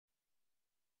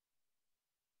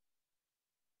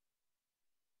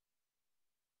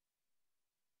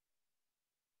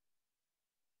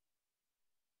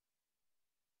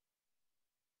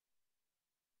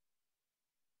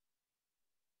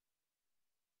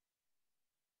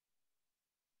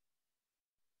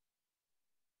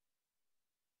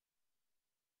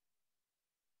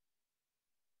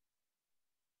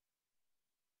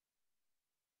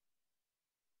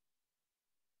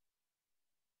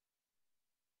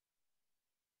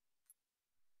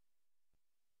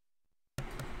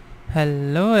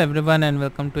Hello everyone and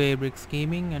welcome to Abrix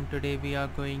Gaming, and today we are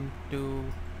going to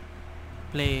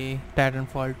play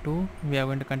Titanfall 2. We are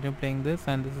going to continue playing this,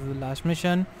 and this is the last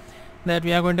mission that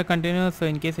we are going to continue. So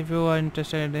in case if you are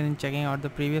interested in checking out the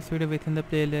previous video within the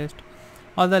playlist,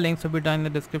 all the links will be down in the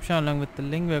description along with the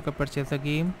link where you can purchase the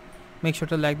game. Make sure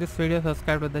to like this video,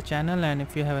 subscribe to the channel, and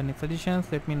if you have any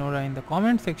suggestions let me know in the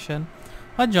comment section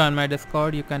or join my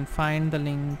Discord. You can find the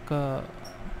link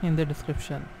in the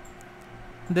description.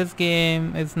 This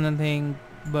game is nothing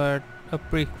but a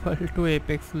prequel to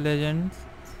Apex Legends.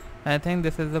 I think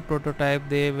this is the prototype.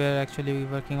 They were actually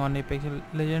working on Apex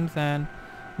Legends, and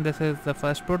this is the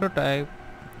first prototype,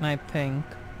 I think,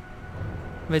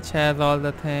 which has all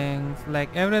the things,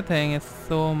 like everything is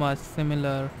so much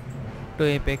similar to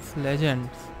Apex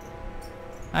Legends.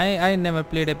 I never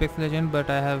played Apex Legends, but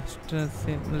I have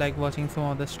seen, like, watching some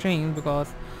of the streams because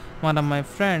one of my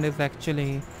friend is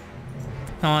actually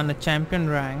on a champion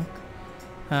rank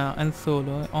and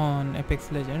solo on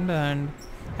Apex Legend, and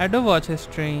I do watch his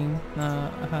stream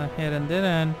here and there,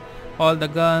 and all the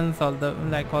guns, all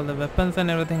the weapons and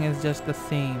everything is just the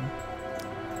same.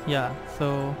 Yeah,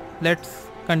 so let's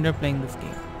continue playing this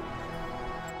game.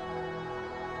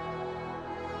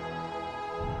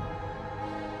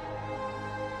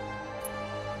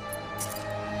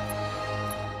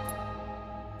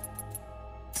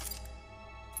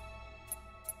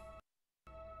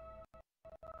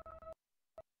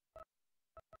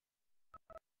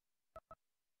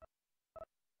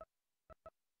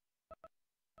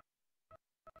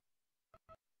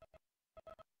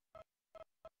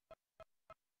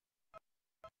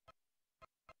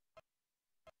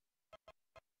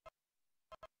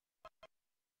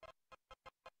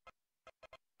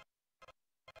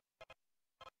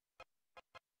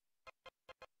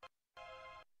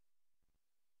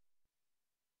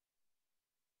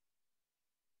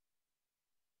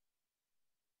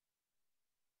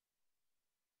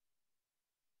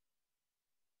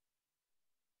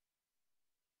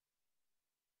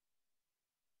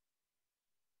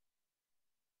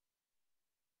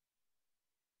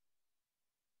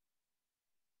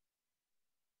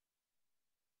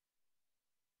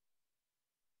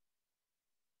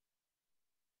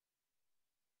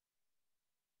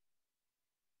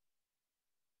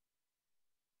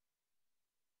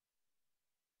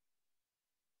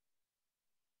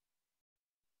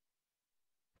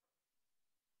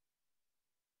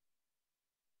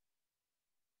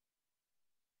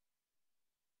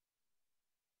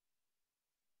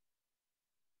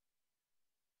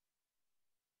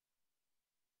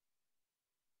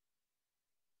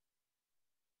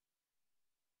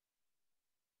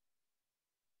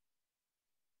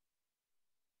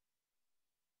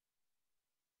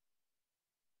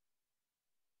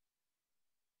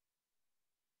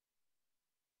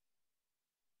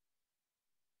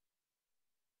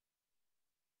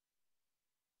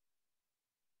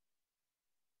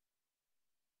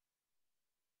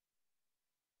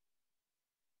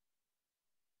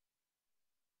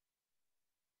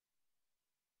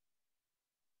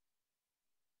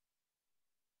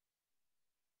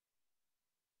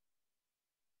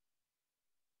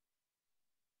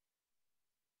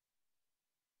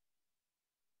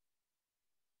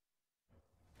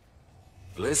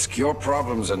 Blisk, your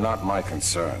problems are not my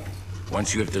concern.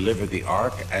 Once you have delivered the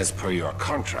Ark as per your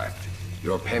contract,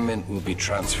 your payment will be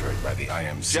transferred by the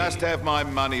IMC. Just have my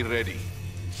money ready.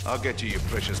 I'll get you your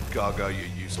precious cargo, you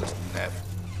useless naff.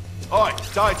 Oi,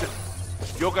 Titan!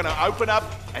 You're gonna open up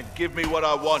and give me what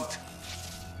I want.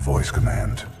 Voice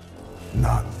command.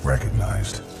 Not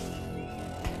recognized.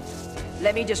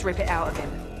 Let me just rip it out of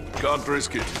him. Can't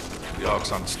risk it. The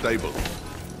Ark's unstable.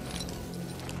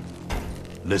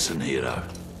 Listen, hero.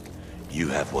 You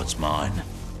have what's mine,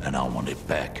 and I want it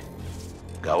back.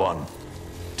 Go on.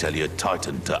 Tell your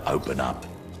Titan to open up.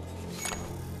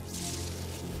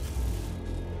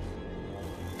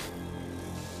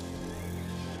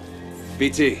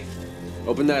 BT,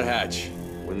 open that hatch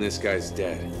when this guy's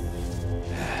dead.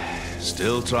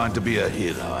 Still trying to be a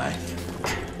hero, eh?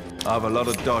 I have a lot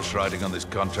of dosh riding on this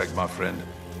contract, my friend.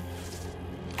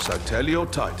 So tell your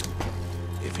Titan,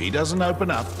 if he doesn't open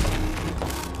up,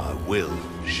 I will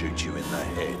shoot you in the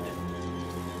head.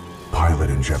 Pilot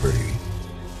in jeopardy.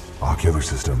 Ocular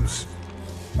systems.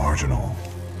 Marginal.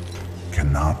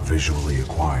 Cannot visually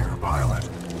acquire pilot.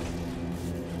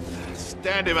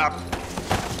 Stand him up.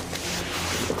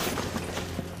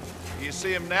 You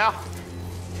see him now?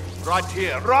 Right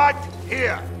here, right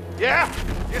here. Yeah?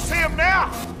 You see him now?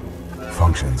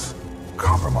 Functions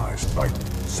compromised by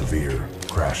severe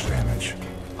crash damage.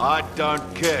 I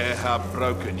don't care how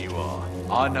broken you are.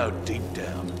 I know deep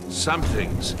down Some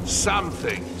things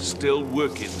still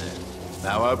work in there.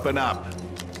 Now open up,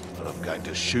 or I'm going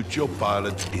to shoot your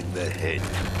pilot in the head.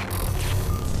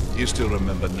 You still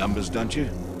remember numbers, don't you?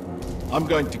 I'm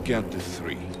going to count to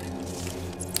 3.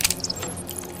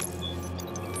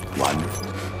 1, 2,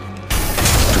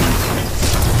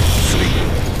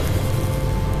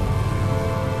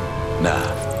 3. Nah,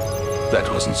 that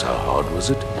wasn't so hard, was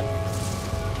it?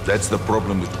 That's the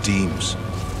problem with teams.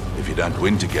 If you don't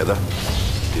win together,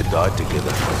 you die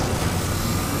together.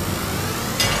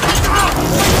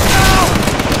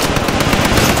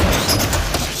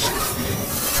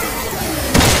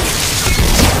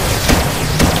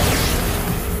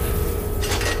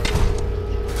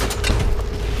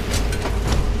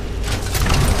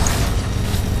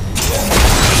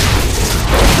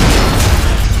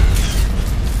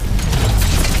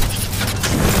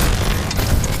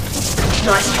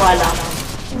 Nice try, love.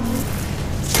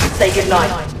 Say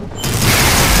goodnight.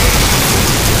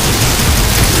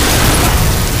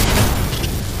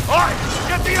 Alright,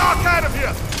 get the Ark out of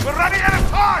here! We're running out of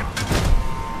time!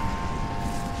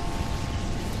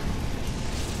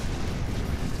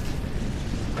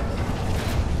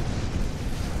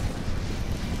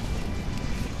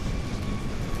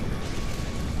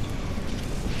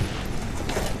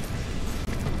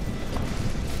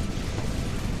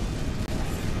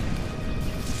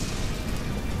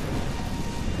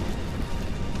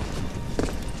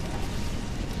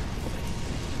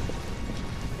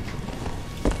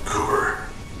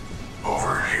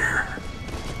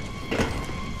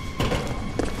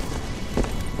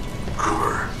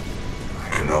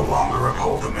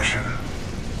 Uphold the mission.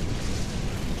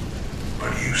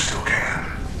 But you still can.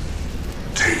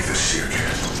 Take the seer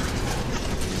kit.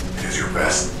 It is your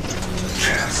best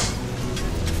chance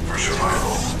for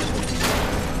survival.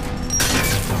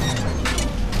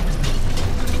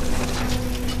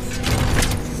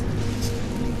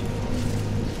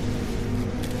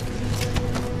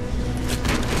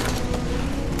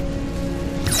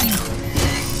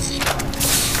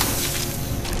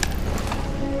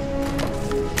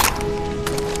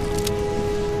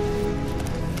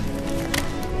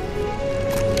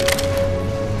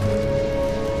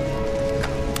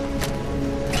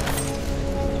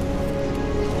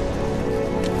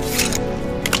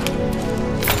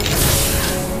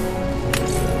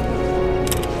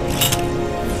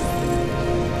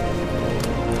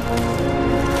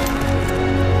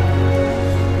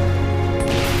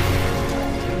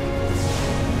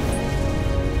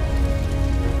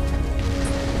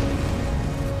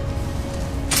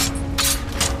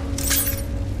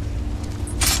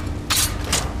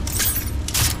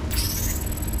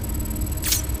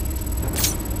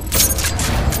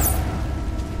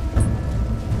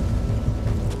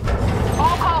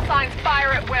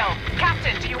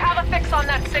 on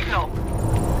that signal.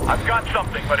 I've got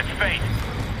something, but it's faint.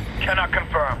 Cannot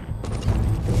confirm.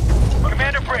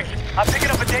 Commander Briggs, I'm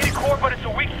picking up a data core, but it's a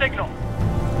weak signal.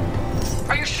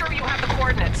 Are you sure you have the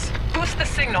coordinates? Boost the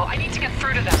signal. I need to get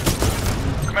through to them.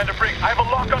 Commander Briggs, I have a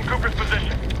lock on Cooper's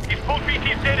position. He's pulled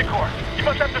BT's data core. He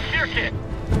must have the seer kit.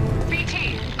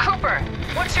 BT, Cooper,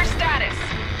 what's your status?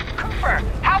 Cooper,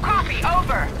 how copy?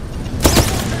 Over.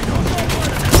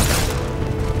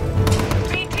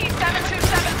 BT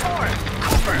 7274.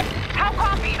 Cooper, how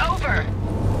copy? Over.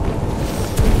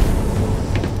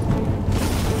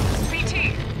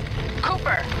 BT,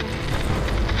 Cooper.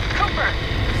 Cooper,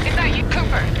 is that you?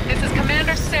 Cooper, this is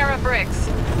Commander Sarah Briggs.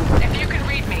 If you can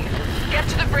read me, get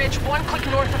to the bridge 1 click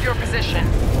north of your position.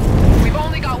 We've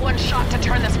only got 1 shot to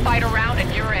turn this fight around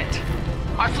and you're it.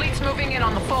 Our fleet's moving in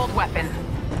on the fold weapon.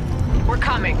 We're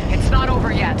coming. It's not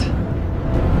over yet.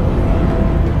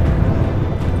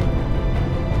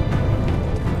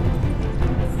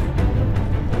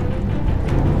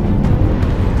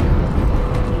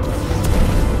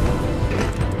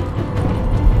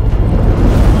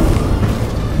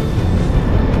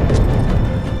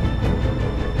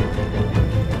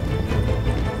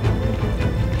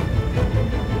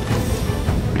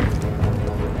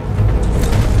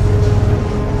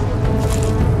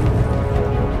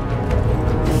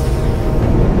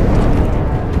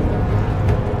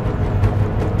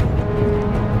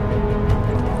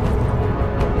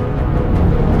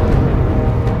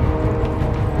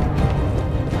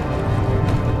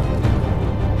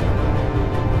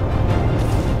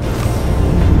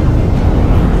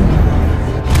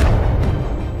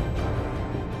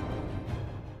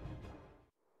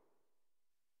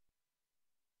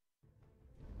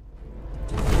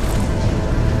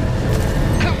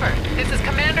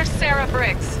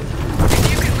 Briggs,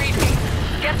 if you can read me,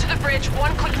 get to the bridge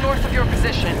 1 click north of your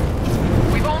position.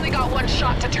 We've only got 1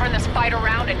 shot to turn this fight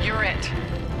around and you're it.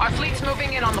 Our fleet's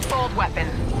moving in on the fold weapon.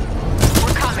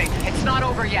 We're coming. It's not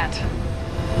over yet.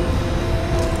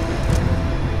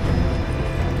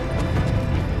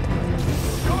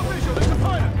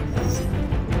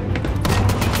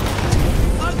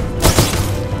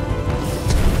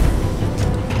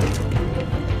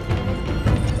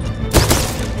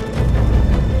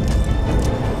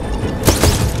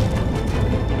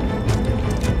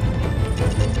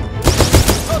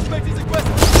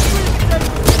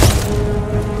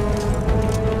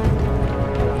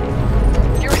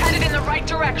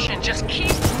 Just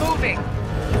keep moving.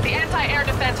 The anti-air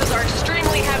defenses are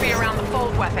extremely heavy around the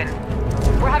fold weapon.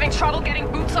 We're having trouble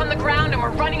getting boots on the ground and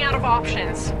we're running out of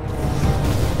options.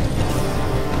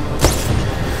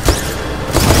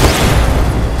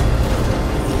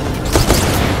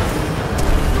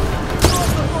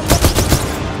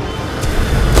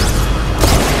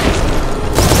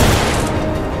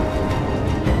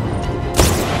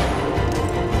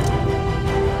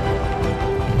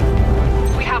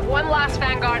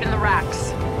 Vanguard in the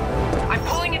racks. I'm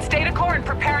pulling its data core and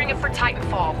preparing it for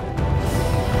Titanfall.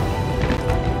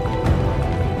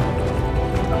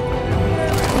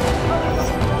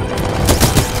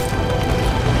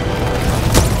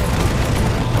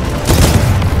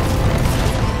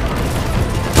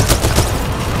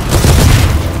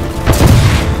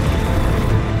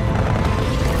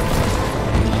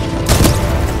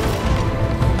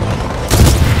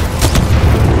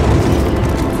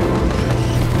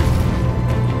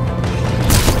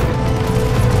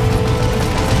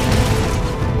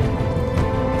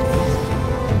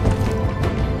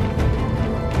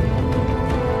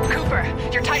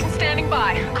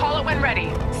 Call it when ready.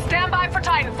 Stand by for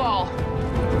Titanfall.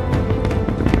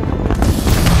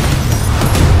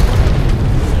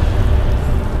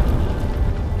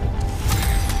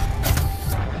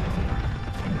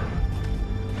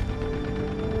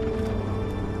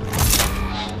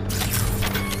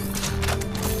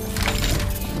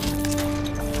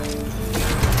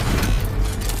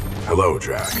 Hello,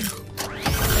 Jack.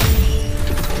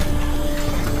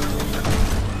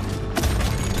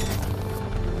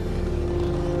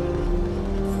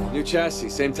 New chassis,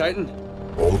 same Titan?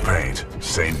 Old paint,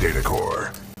 same data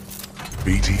core.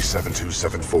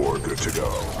 BT-7274, good to go.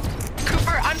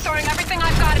 Cooper, I'm throwing everything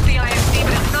I've got at the IMC,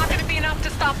 but it's not going to be enough to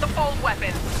stop the fold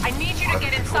weapon. I need you to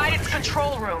get inside its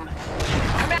control room.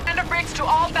 Commander Briggs to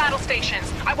all battle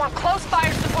stations. I want close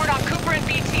fire support on Cooper and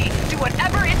BT. Do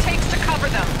whatever it takes to cover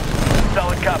them.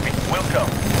 Solid copy. We'll go.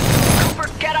 Cooper,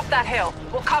 get up that hill.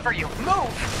 We'll cover you.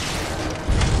 Move!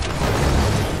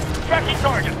 Tracking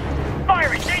targets.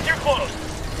 Firing. Danger close.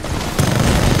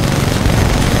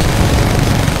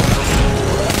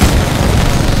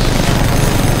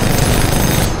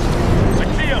 I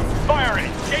see him.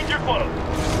 Firing. Danger close.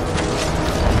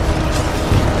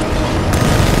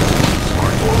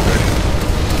 Smart core ready.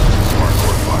 Smart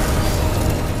core fire.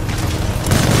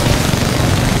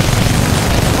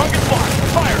 Target block.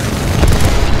 Fire.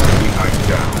 Behind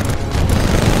down.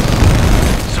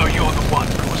 So you're the one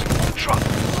causing more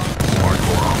trouble. Smart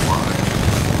core offline.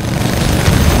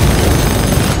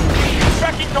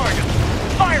 Tracking targets.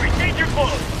 Firing. Danger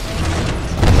close.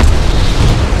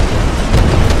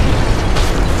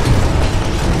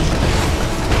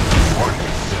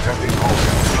 Warning, detecting all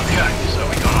systems. Okay, so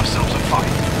we got ourselves a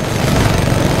fight.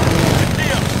 I see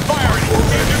him. Firing.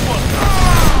 Danger close.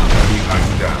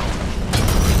 Behind down.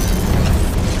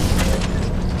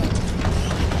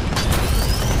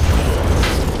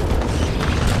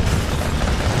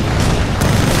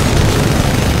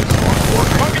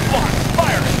 Target block.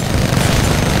 Firing.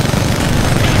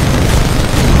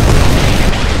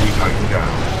 Behind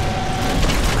down.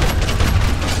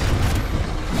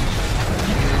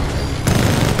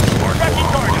 Smart Tracking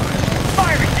core targets. offline.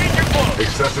 Firing. Danger close.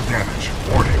 Excessive damage.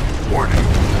 Warning. Warning.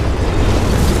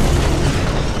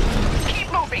 Keep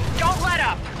moving. Don't let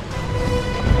up.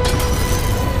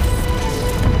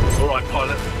 All right,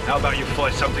 pilot. How about you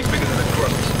fly something bigger than a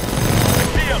croat? I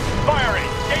see him. Firing.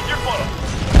 Danger close.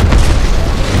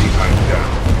 Behind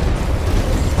down.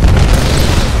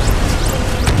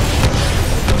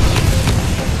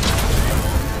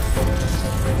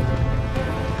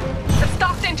 The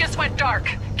Stockton just went dark.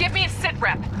 Give me a sit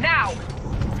rep. Now.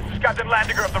 This is Captain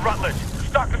Landiger of the Rutledge.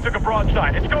 Stockton took a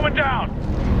broadside. It's going down.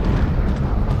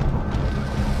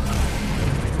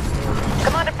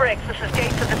 Commander Briggs, this is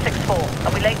Gates of the 6-4.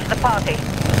 Are we late to the party?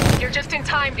 You're just in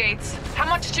time, Gates. How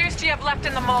much juice do you have left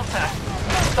in the Malta?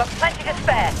 Got plenty to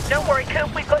spare. Don't worry,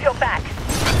 Coop, we've got your back.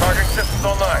 Targeting systems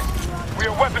online. We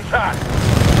are weapons hot.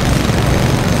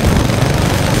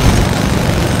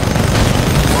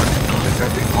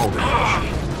 Detecting hull damage.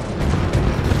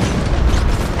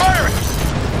 Firing!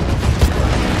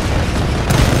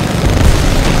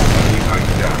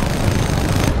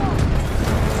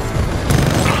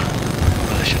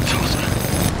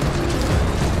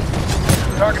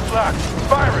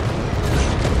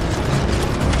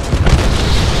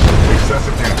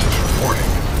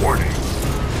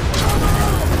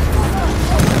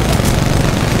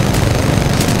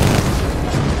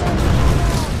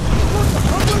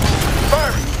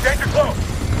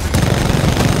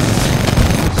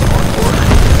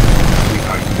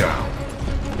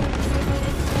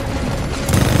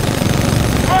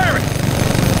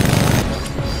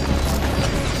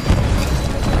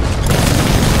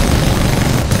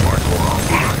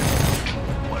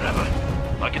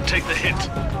 take the hit.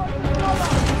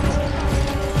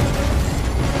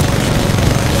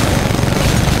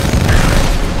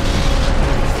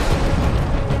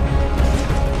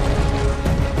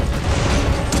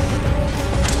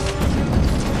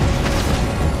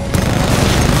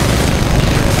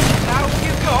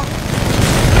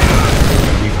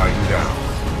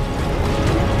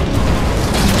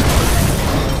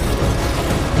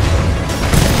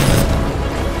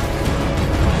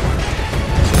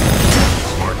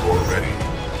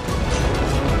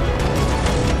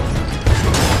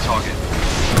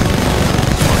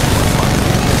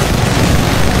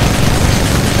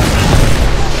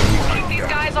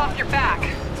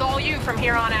 From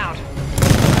here on out.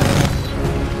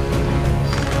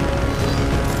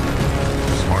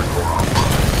 Smart core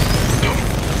online.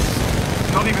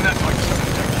 Not even that type of stuff,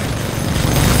 thank you.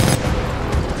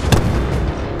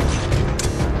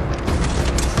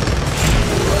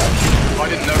 I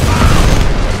didn't know.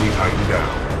 Enemy Titan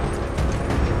down.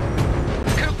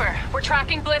 Cooper, we're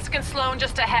tracking Blisk and Sloan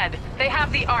just ahead. They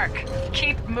have the Ark.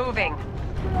 Keep moving.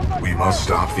 We must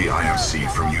stop the IMC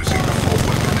from using the full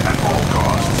weapon at all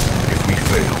costs. If we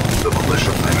fail, the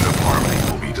militia planet of Harmony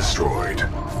will be destroyed.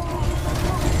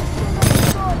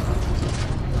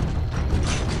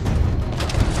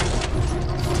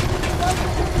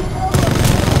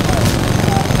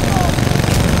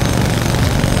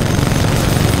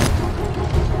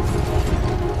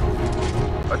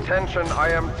 Attention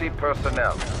IMC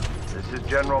personnel. This is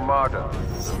General Marder.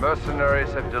 The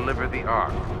mercenaries have delivered the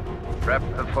Ark. Prep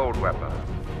the fold weapon.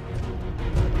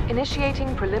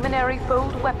 Initiating preliminary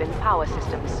fold weapon power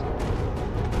systems.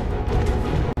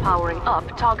 Powering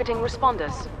up targeting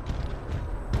responders.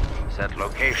 Set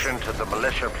location to the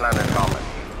militia planet Harmony.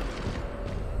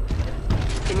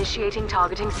 Initiating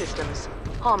targeting systems.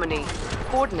 Harmony.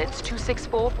 Coordinates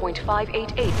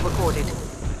 264.588 recorded.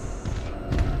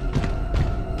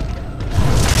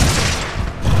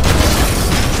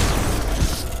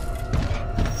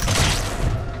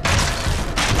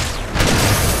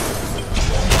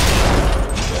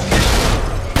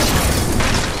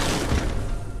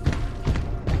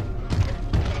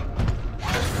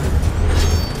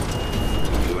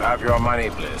 Have your money,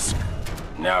 Blisk.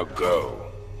 Now go.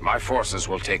 My forces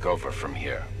will take over from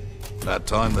here. About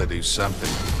time they do something.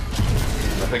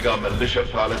 I think our militia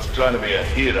pilot's trying to be a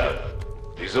hero.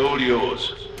 He's all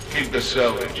yours. Keep the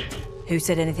salvage. Who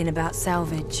said anything about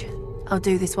salvage? I'll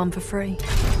do this one for free.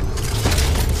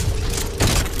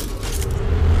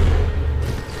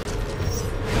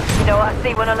 You know what I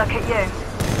see when I look at you?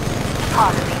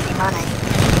 Hard and easy money.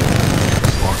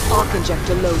 Arc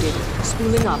injector loaded.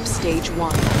 Spooling up stage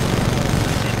 1.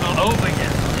 It's not over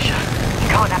yet, militia. You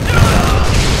can't have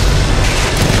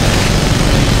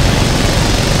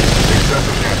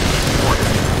Excessive damage. Warning.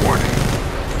 Warning.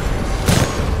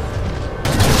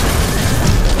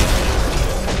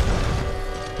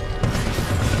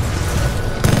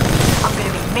 I'm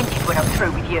gonna be minted when I'm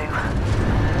through with you.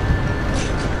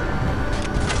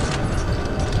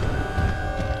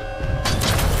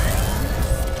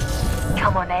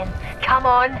 Come on then. Come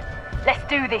on. Let's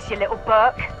do this, you little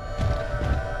Burke.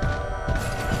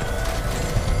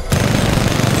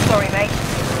 Sorry, mate.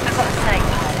 I've got to say,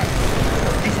 pilot.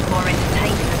 This is more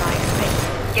entertaining than I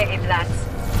expected. Get him, lads.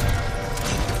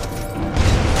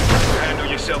 Handle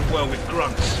yourself well with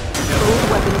grunts. Fold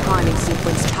weapon priming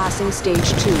sequence passing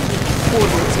stage 2.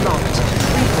 Coordinates locked.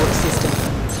 Report system.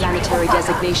 Planetary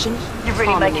designation. You're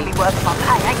really Harmony. making me work for my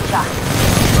pay, ain't ya?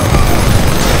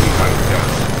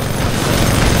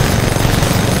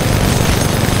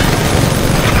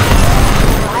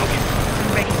 Right. I'm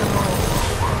ready for more.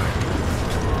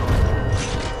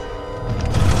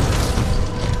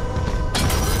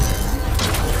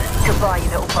 Goodbye, you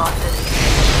little bastard.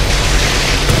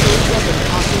 Fold weapon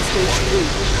passing stage 3.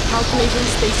 Calculating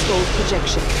space fold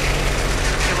projection.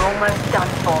 You're almost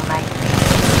done for, mate.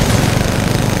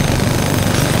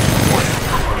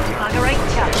 Bugger,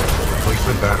 ain't ya?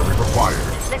 Replacement battery required.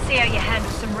 Let's see how you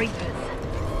handle some Reapers.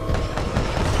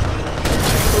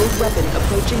 Fold weapon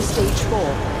approaching stage 4.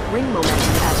 Ring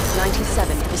momentum at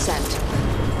 97%.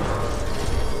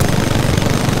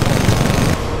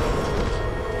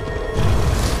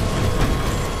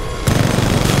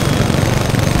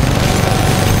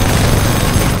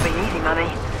 Be easy, money.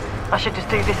 I should just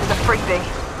do this as a freebie.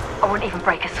 I wouldn't even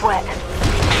break a sweat.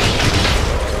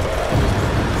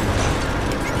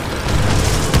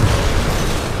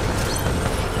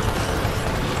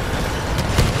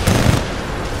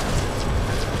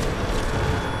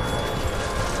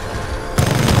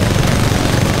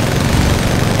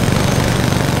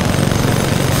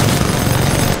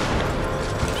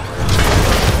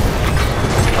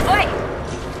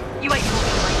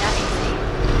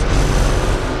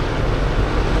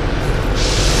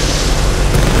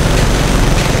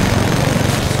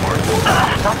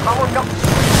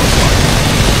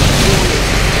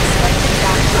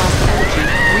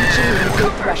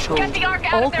 threshold. Get the Ark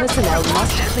out All of there personnel before it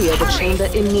must launches. clear the Hurry. chamber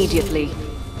immediately.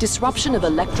 Disruption of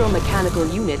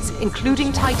electromechanical units,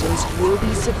 including Titans, will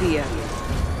be severe.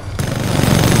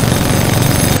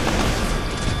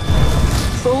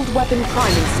 Fold weapon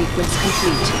priming sequence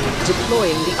complete.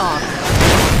 Deploying the Ark.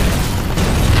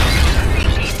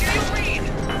 BT, do you read?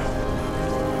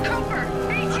 Cooper,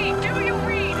 BT, do you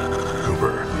read?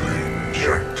 Cooper, the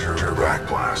injector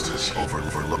backblast has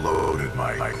overloaded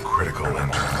my critical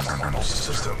internal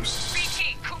systems.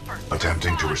 BT, Cooper.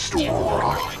 Attempting to restore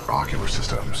ocular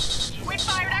systems. We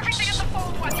fired everything at the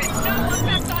fold weapon. No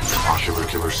effect on target.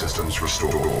 Ocular systems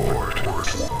restored.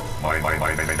 My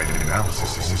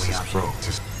analysis is pro.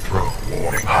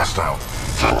 Warning. Hostile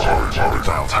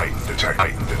Titan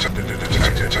detected.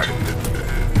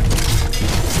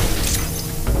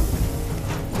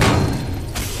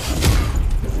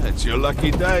 It's your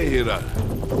lucky day, hero.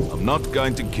 I'm not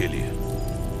going to kill you.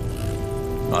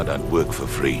 I don't work for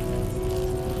free.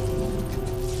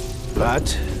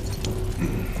 But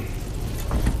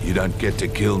you don't get to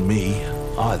kill me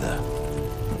either.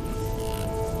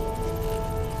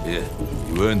 Yeah,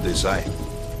 you earned this, eh?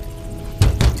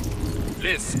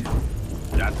 Listen,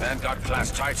 that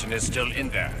Vanguard-class Titan is still in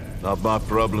there. Not my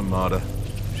problem, Marta.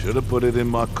 Should have put it in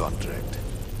my contract.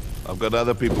 I've got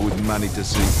other people with money to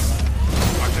see.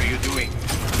 What are you doing?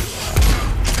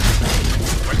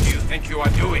 What do you think you are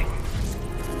doing?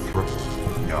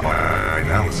 My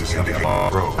analysis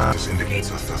indicates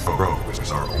that the throw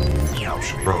is our only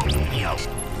option.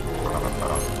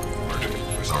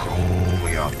 Is our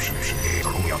only option.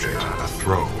 The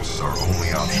throw is our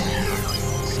only option.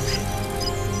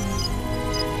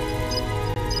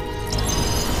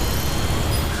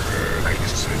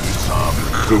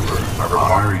 Cooper, I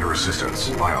require your assistance.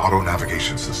 My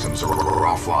auto-navigation systems are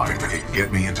offline.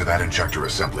 Get me into that injector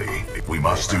assembly. We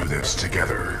must do this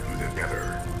together.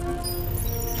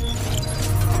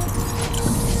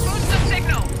 Boost the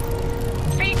signal.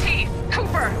 BT,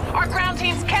 Cooper, our ground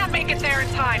teams can't make it there in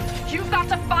time. You've got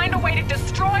to find a way to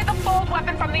destroy the fold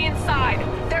weapon from the inside.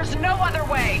 There's no other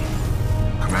way.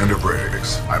 Commander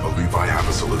Briggs, I believe I have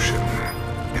a solution.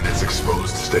 In its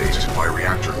exposed state, my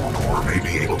reactor core may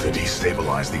be able to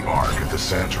destabilize the Ark at the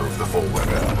center of the fold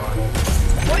weapon.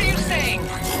 What are you saying?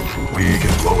 We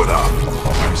can blow it up.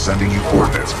 I'm sending you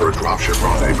coordinates for a dropship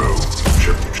rendezvous.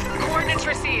 Coordinates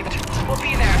received. We'll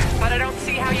be there, but I don't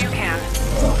see how you can.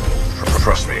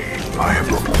 Trust me, I have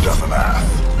done the math.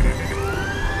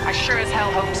 I sure as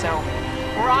hell hope so.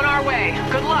 We're on our way.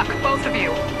 Good luck, both of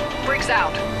you. Briggs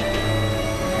out.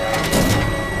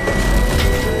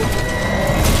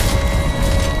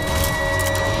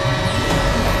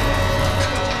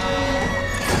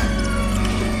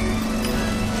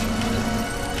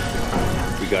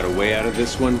 Got a way out of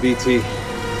this one, BT?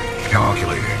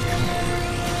 Calculating.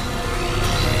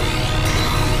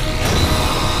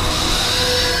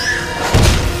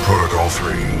 Protocol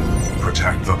 3.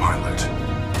 Protect the pilot.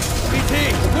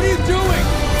 BT, what are you doing?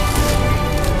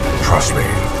 Trust me.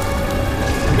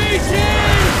 BT!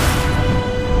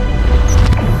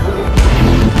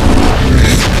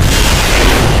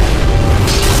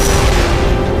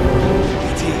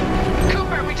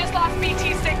 Cooper, we just lost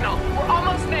BT signal. We're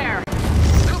almost there.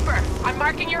 I'm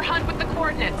marking your hunt with the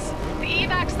coordinates. The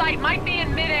evac site might be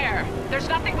in midair. There's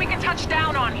nothing we can touch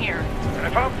down on here. And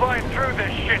if I'm flying through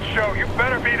this shit show, you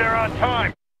better be there on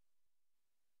time.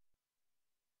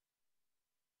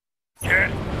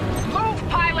 Kid? Move,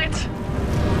 pilot!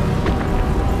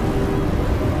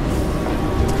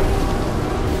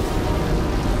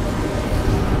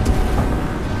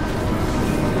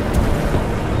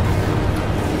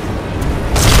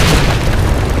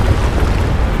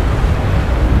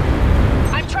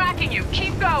 You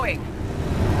keep going.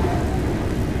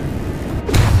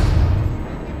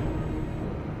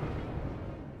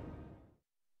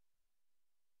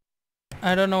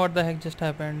 I don't know what the heck just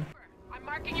happened. I'm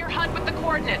marking your hunt with the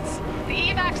coordinates. The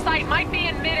evac site might be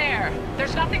in midair.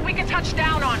 There's nothing we can touch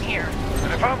down on here.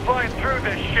 And if I'm flying through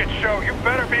this shit show, you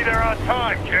better be there on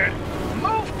time, kid.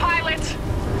 Move, pilot!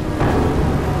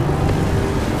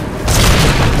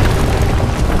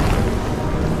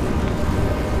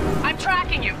 I'm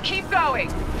tracking you. Keep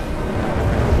going.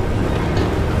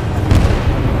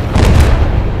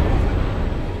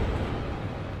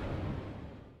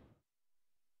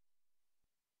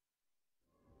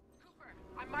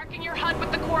 Marking your hunt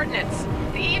with the coordinates.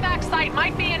 The evac site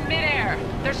might be in midair.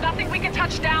 There's nothing we can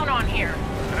touch down on here.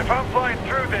 And if I'm flying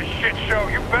through this shit show,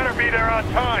 you better be there on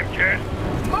time, kid.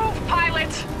 Move,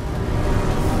 pilot!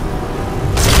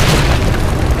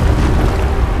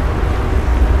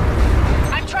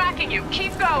 I'm tracking you.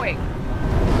 Keep going.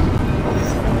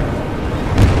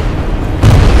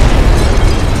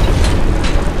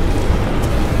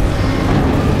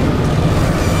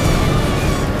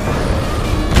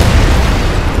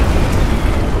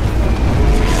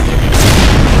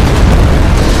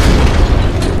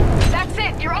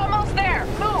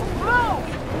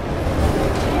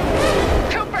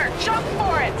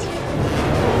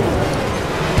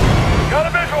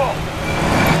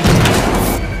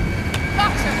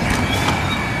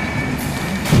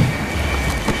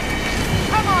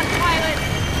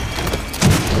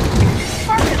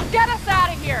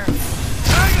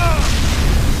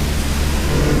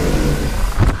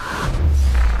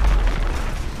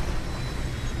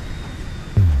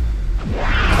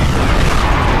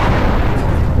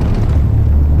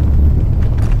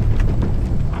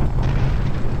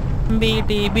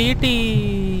 BT,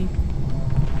 BT.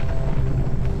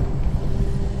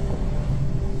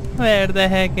 Where the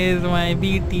heck is my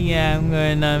BT? I'm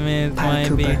gonna miss my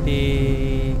Cooper.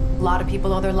 BT. A lot of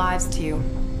people owe their lives to you.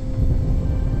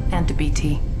 And to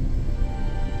BT.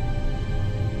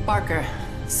 Barker,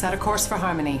 set a course for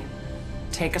Harmony.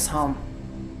 Take us home.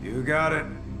 You got it.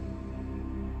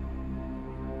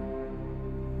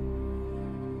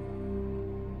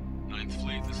 Ninth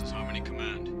Fleet, this is Harmony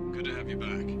Command. Good to have you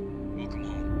back. Welcome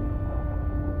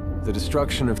home. The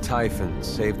destruction of Typhon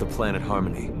saved the planet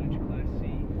Harmony.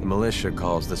 The militia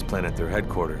calls this planet their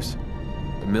headquarters.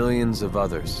 The millions of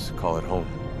others call it home.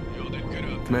 You all did good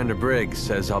up. Commander Briggs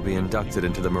says I'll be inducted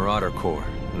into the Marauder Corps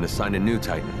and assigned a new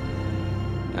Titan.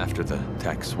 After the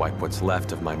techs wipe what's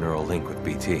left of my neural link with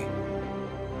BT.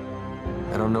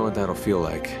 I don't know what that'll feel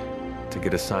like, to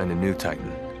get assigned a new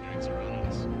Titan.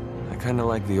 I kinda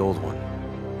like the old one.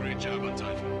 Great job on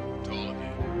Titanfall. To all of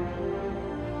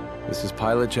you. This is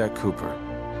Pilot Jack Cooper,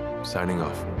 signing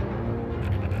off.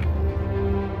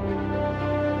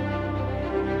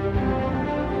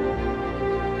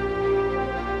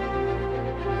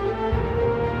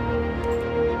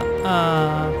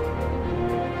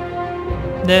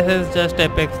 This is just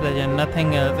Apex Legend,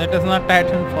 nothing else. It is not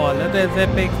Titanfall, it is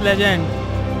Apex Legend.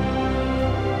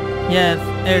 Yes,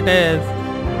 it is.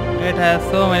 It has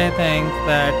so many things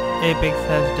that Apex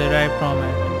has derived from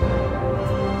it.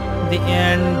 The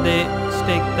end, they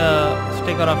stick the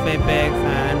sticker of Apex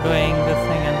and doing this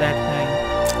thing and that thing.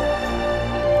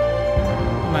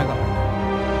 Oh my god.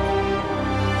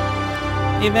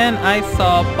 Even I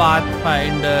saw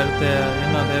Pathfinder there, you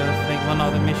know, there was like one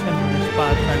of the missions in which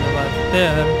Pathfinder was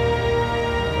there.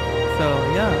 So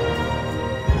yeah,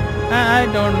 I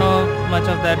don't know much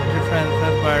of that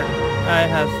differences, but I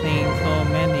have seen so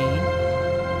many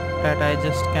that I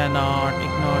just cannot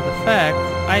ignore the fact.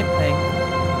 I think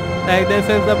like this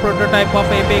is the prototype of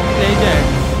Apex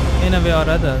Legends in a way or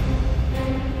other.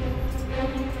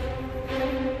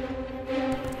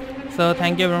 So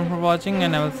thank you everyone for watching,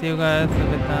 and I will see you guys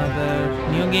with another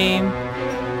new game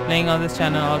playing on this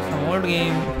channel, or some old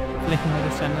game playing on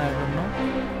this channel, I don't know.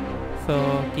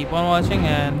 So keep on watching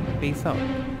and peace out.